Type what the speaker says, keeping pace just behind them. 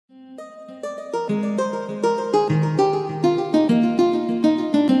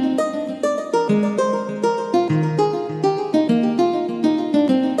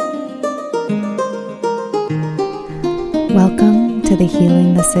Welcome to the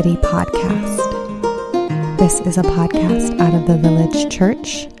Healing the City podcast. This is a podcast out of the Village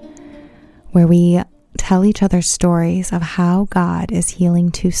Church where we tell each other stories of how God is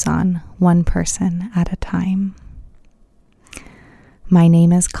healing Tucson, one person at a time. My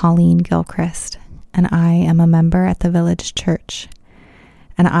name is Colleen Gilchrist, and I am a member at the Village Church.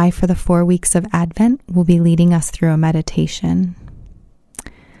 And I, for the 4 weeks of Advent, will be leading us through a meditation.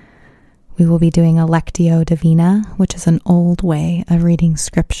 We will be doing a Lectio Divina, which is an old way of reading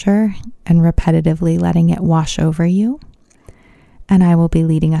scripture and repetitively letting it wash over you. And I will be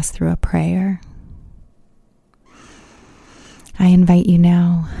leading us through a prayer. I invite you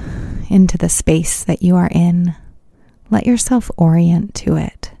now into the space that you are in. Let yourself orient to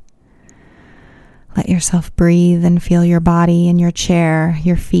it. Let yourself breathe and feel your body in your chair,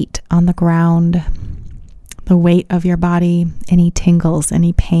 your feet on the ground, the weight of your body, any tingles,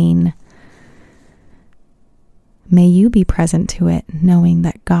 any pain. May you be present to it, knowing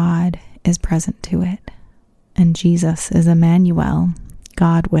that God is present to it. And Jesus is Emmanuel,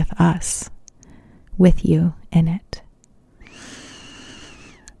 God with us, with you in it.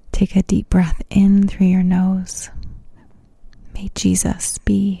 Take a deep breath in through your nose. May Jesus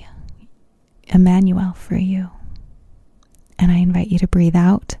be Emmanuel for you. And I invite you to breathe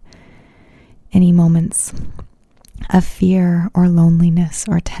out any moments of fear or loneliness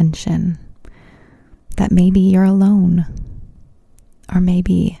or tension. That maybe you're alone, or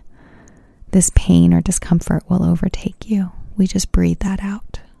maybe this pain or discomfort will overtake you. We just breathe that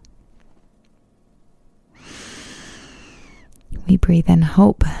out. We breathe in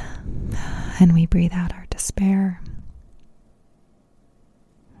hope, and we breathe out our despair.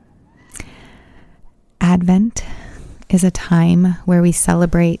 Advent is a time where we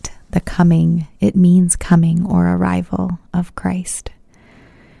celebrate the coming, it means coming or arrival of Christ.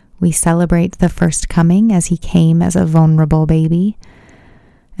 We celebrate the first coming as he came as a vulnerable baby,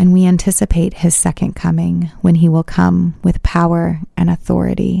 and we anticipate his second coming when he will come with power and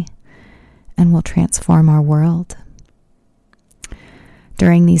authority and will transform our world.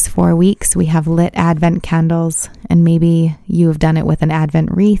 During these 4 weeks, we have lit Advent candles, and maybe you have done it with an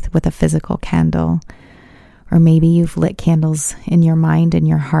Advent wreath with a physical candle, or maybe you've lit candles in your mind and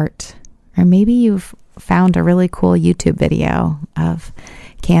your heart, or maybe you've found a really cool YouTube video of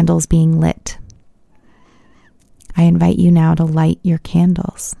candles being lit. I invite you now to light your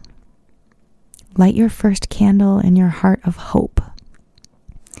candles. Light your first candle in your heart of hope.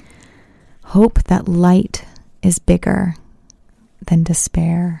 Hope that light is bigger than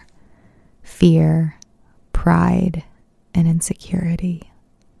despair, fear, pride, and insecurity.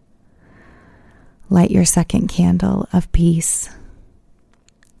 Light your second candle of peace.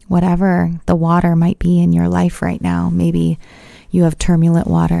 Whatever the water might be in your life right now, maybe you have turbulent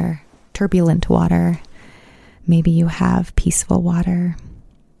water. Maybe you have peaceful water.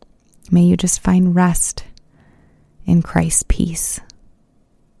 May you just find rest in Christ's peace.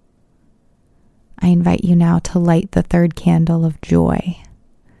 I invite you now to light the third candle of joy.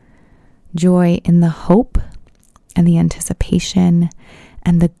 Joy in the hope and the anticipation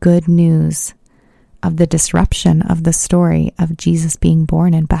and the good news of the disruption of the story of Jesus being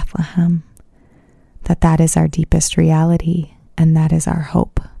born in Bethlehem. That is our deepest reality. And that is our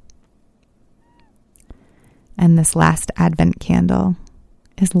hope. And this last Advent candle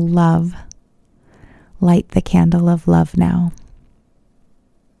is love. Light the candle of love now.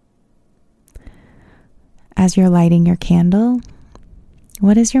 As you're lighting your candle,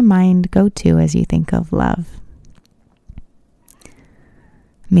 what does your mind go to as you think of love?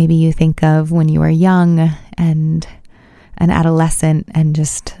 Maybe you think of when you were young and an adolescent and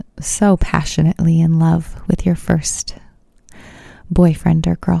just so passionately in love with your first boyfriend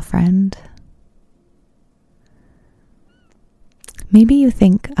or girlfriend. Maybe you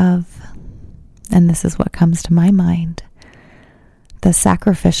think of, and this is what comes to my mind, the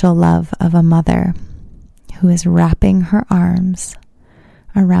sacrificial love of a mother who is wrapping her arms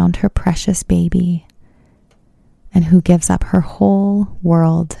around her precious baby and who gives up her whole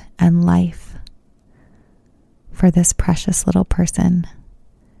world and life for this precious little person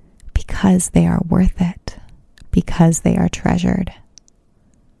because they are worth it, because they are treasured.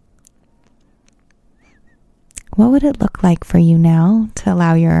 What would it look like for you now to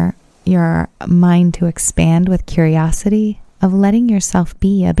allow your mind to expand with curiosity of letting yourself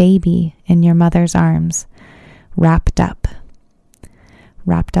be a baby in your mother's arms, wrapped up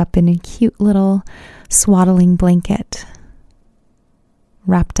in a cute little swaddling blanket,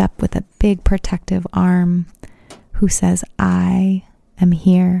 wrapped up with a big protective arm who says, I am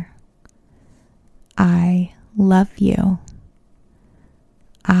here. I love you.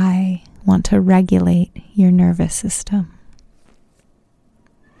 I want to regulate your nervous system.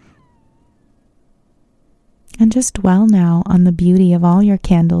 And just dwell now on the beauty of all your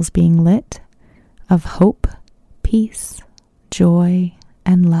candles being lit, of hope, peace, joy,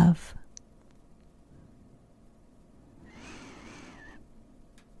 and love.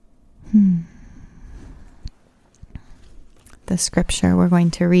 The scripture we're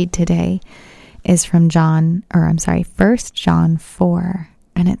going to read today is from 1 John 4,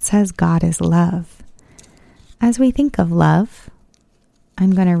 and it says God is love. As we think of love,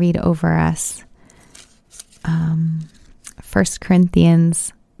 I'm going to read over us 1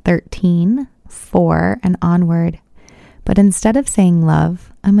 Corinthians 13:4 and onward. But instead of saying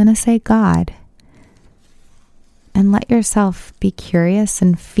love, I'm going to say God. And let yourself be curious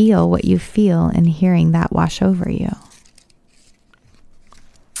and feel what you feel in hearing that wash over you.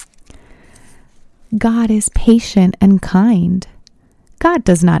 God is patient and kind. God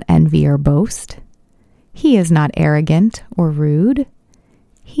does not envy or boast. He is not arrogant or rude.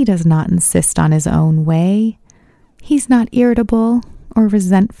 He does not insist on his own way. He's not irritable or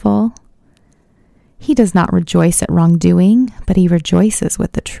resentful. He does not rejoice at wrongdoing, but he rejoices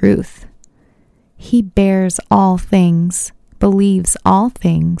with the truth. He bears all things, believes all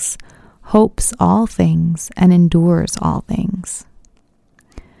things, hopes all things, and endures all things.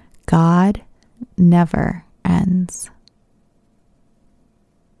 God never ends.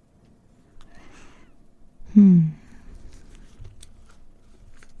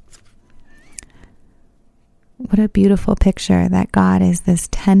 What a beautiful picture that God is this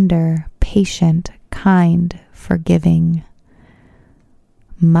tender, patient, kind, forgiving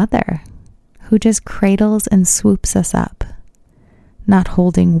mother who just cradles and swoops us up, not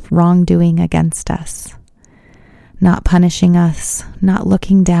holding wrongdoing against us, not punishing us, not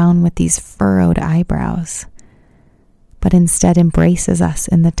looking down with these furrowed eyebrows, but instead embraces us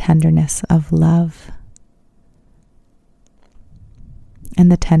in the tenderness of love and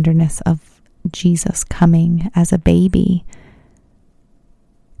the tenderness of Jesus coming as a baby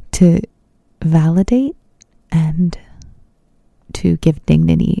to validate and to give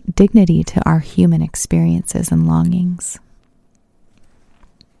dignity to our human experiences and longings.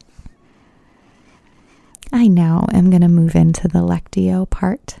 I now am going to move into the Lectio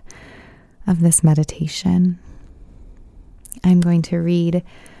part of this meditation. I'm going to read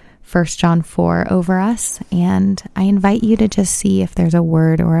 1 John 4 over us, and I invite you to just see if there's a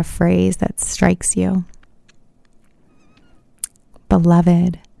word or a phrase that strikes you.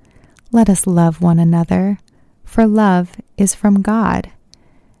 Beloved, let us love one another, for love is from God,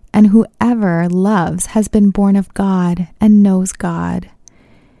 and whoever loves has been born of God and knows God.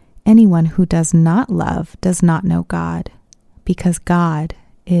 Anyone who does not love does not know God, because God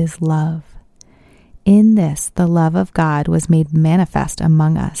is love. In this, the love of God was made manifest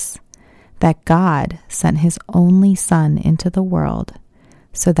among us, that God sent his only Son into the world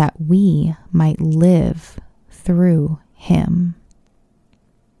so that we might live through him.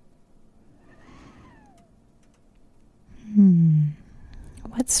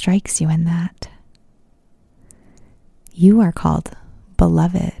 What strikes you in that? You are called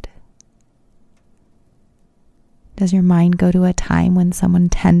beloved. Does your mind go to a time when someone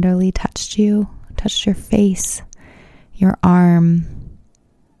tenderly touched you, touched your face, your arm,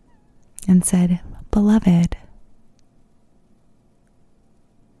 and said, beloved?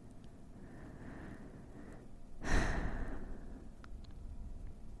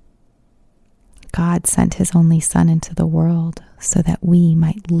 God sent his only Son into the world so that we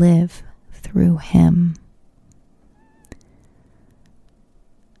might live through him.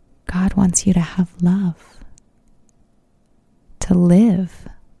 God wants you to have love, to live.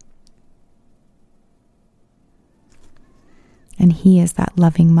 And he is that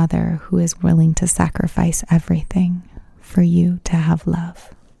loving mother who is willing to sacrifice everything for you to have love.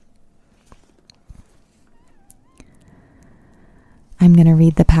 I'm going to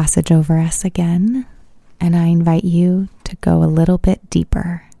read the passage over us again, and I invite you to go a little bit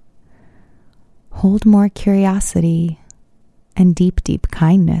deeper. Hold more curiosity and deep, deep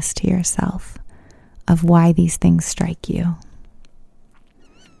kindness to yourself of why these things strike you.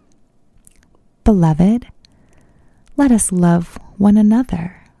 Beloved, let us love one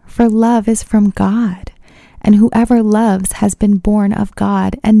another, for love is from God, and whoever loves has been born of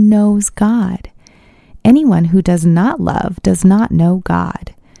God and knows God. Anyone who does not love does not know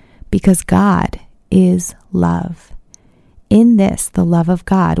God, because God is love. In this, the love of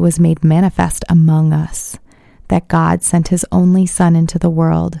God was made manifest among us, that God sent his only Son into the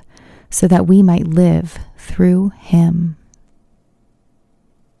world so that we might live through him.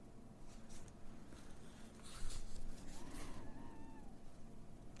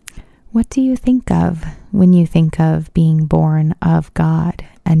 What do you think of when you think of being born of God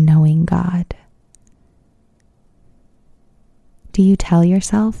and knowing God? Do you tell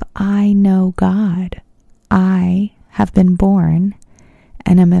yourself, I know God. I have been born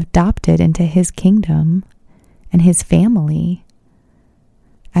and am adopted into his kingdom and his family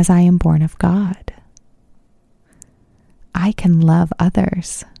as I am born of God. I can love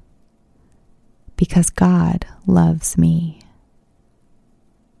others because God loves me.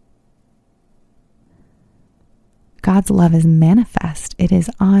 God's love is manifest. It is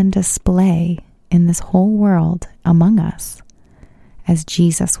on display in this whole world among us as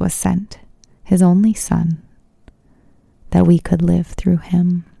Jesus was sent, his only Son, that we could live through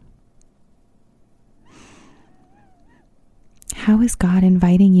him. How is God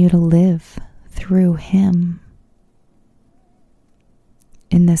inviting you to live through him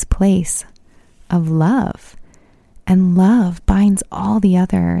in this place of love? And love binds all the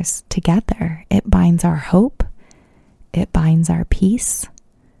others together. It binds our hope. It binds our peace.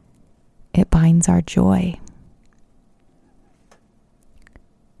 It binds our joy.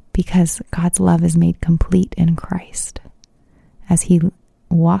 Because God's love is made complete in Christ as he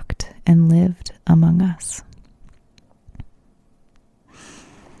walked and lived among us.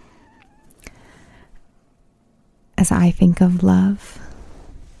 As I think of love,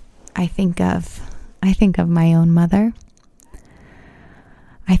 I think of my own mother.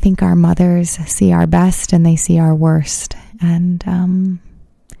 I think our mothers see our best and they see our worst. And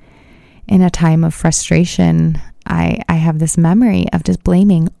in a time of frustration, I have this memory of just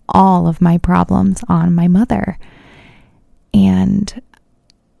blaming all of my problems on my mother. And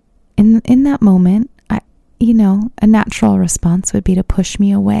in that moment, a natural response would be to push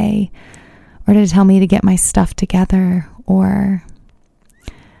me away or to tell me to get my stuff together or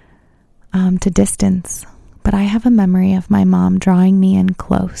to distance. But I have a memory of my mom drawing me in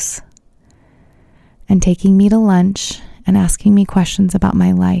close and taking me to lunch and asking me questions about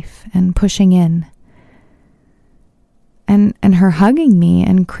my life and pushing in. And her hugging me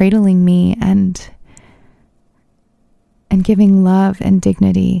and cradling me and giving love and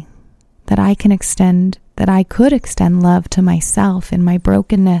dignity that I could extend love to myself in my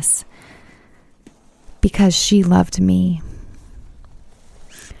brokenness because she loved me.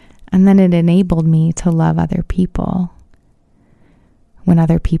 And then it enabled me to love other people. When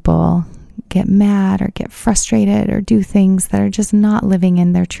other people get mad or get frustrated or do things that are just not living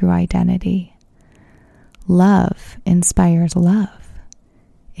in their true identity. Love inspires love.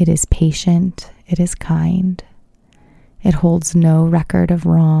 It is patient. It is kind. It holds no record of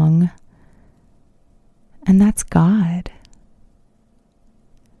wrong. And that's God.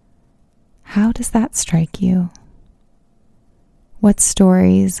 How does that strike you? What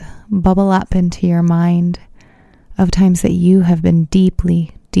stories bubble up into your mind of times that you have been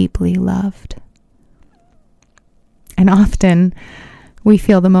deeply, deeply loved? And often we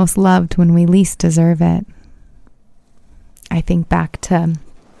feel the most loved when we least deserve it. I think back to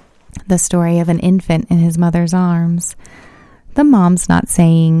the story of an infant in his mother's arms. The mom's not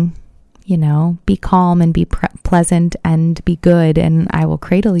saying, be calm and be pleasant and be good and I will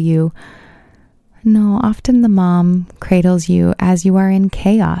cradle you. No, often the mom cradles you as you are in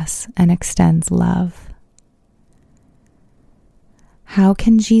chaos and extends love. How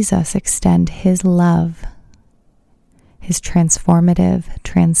can Jesus extend his love, his transformative,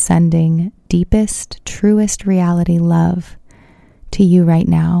 transcending, deepest, truest reality love to you right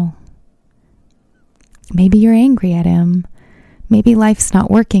now? Maybe you're angry at him. Maybe life's not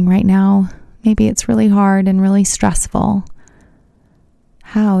working right now. Maybe it's really hard and really stressful.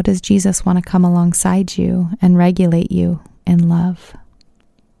 How does Jesus want to come alongside you and regulate you in love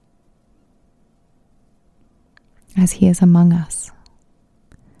as he is among us?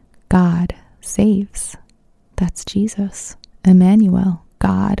 God saves. That's Jesus. Emmanuel,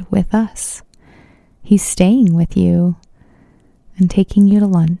 God with us. He's staying with you and taking you to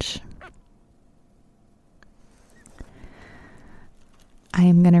lunch. I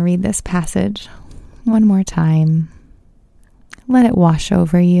am going to read this passage one more time. Let it wash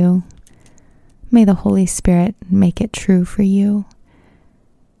over you. May the Holy Spirit make it true for you.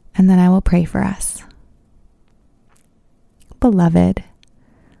 And then I will pray for us. Beloved,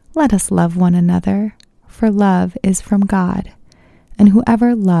 let us love one another, for love is from God, and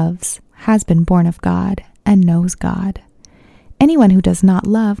whoever loves has been born of God and knows God. Anyone who does not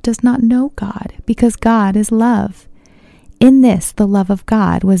love does not know God, because God is love. In this, the love of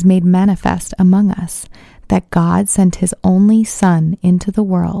God was made manifest among us, that God sent his only Son into the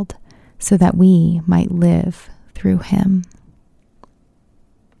world so that we might live through him.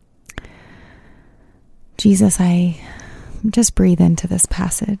 Jesus, I just breathe into this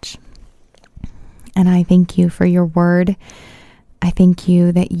passage. And I thank you for your word. I thank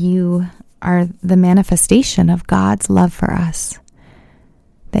you that you are the manifestation of God's love for us,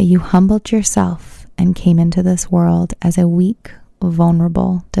 that you humbled yourself and came into this world as a weak,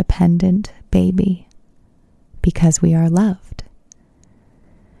 vulnerable, dependent baby because we are loved.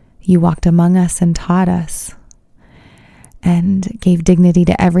 You walked among us and taught us and gave dignity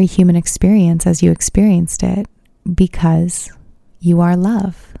to every human experience as you experienced it because you are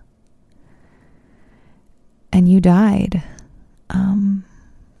love. And you died.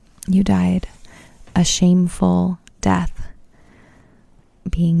 You died a shameful death,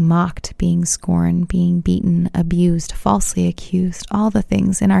 being mocked, being scorned, being beaten, abused, falsely accused, all the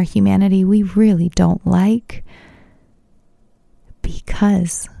things in our humanity we really don't like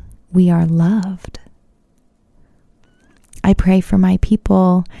because we are loved. I pray for my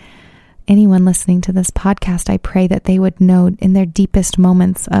people, anyone listening to this podcast, I pray that they would know in their deepest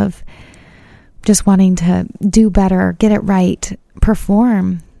moments of just wanting to do better, get it right,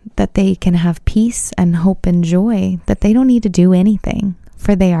 perform, that they can have peace and hope and joy, that they don't need to do anything,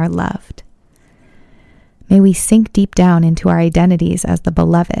 for they are loved. May we sink deep down into our identities as the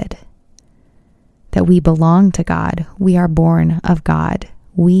beloved, that we belong to God, we are born of God,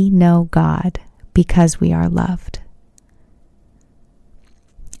 we know God because we are loved.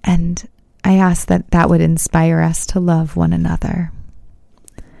 And I ask that that would inspire us to love one another.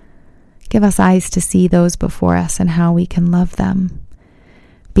 Give us eyes to see those before us and how we can love them.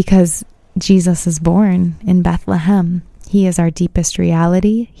 Because Jesus is born in Bethlehem. He is our deepest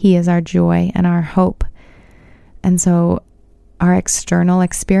reality. He is our joy and our hope. And so our external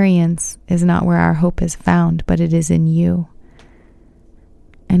experience is not where our hope is found, but it is in you.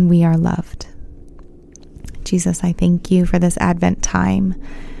 And we are loved. Jesus, I thank you for this Advent time.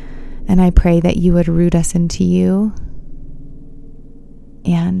 And I pray that you would root us into you,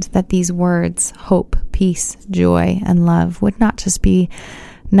 and that these words, hope, peace, joy, and love, would not just be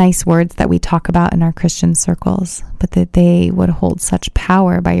nice words that we talk about in our Christian circles, but that they would hold such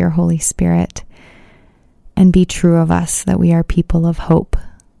power by your Holy Spirit and be true of us, that we are people of hope,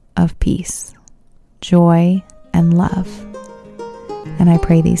 of peace, joy, and love. And I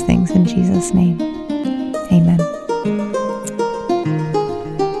pray these things in Jesus' name. Amen.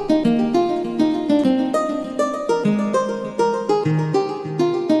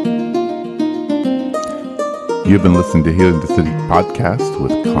 You've been listening to Healing the City podcast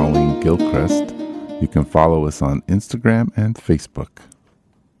with Colleen Gilchrist. You can follow us on Instagram and Facebook.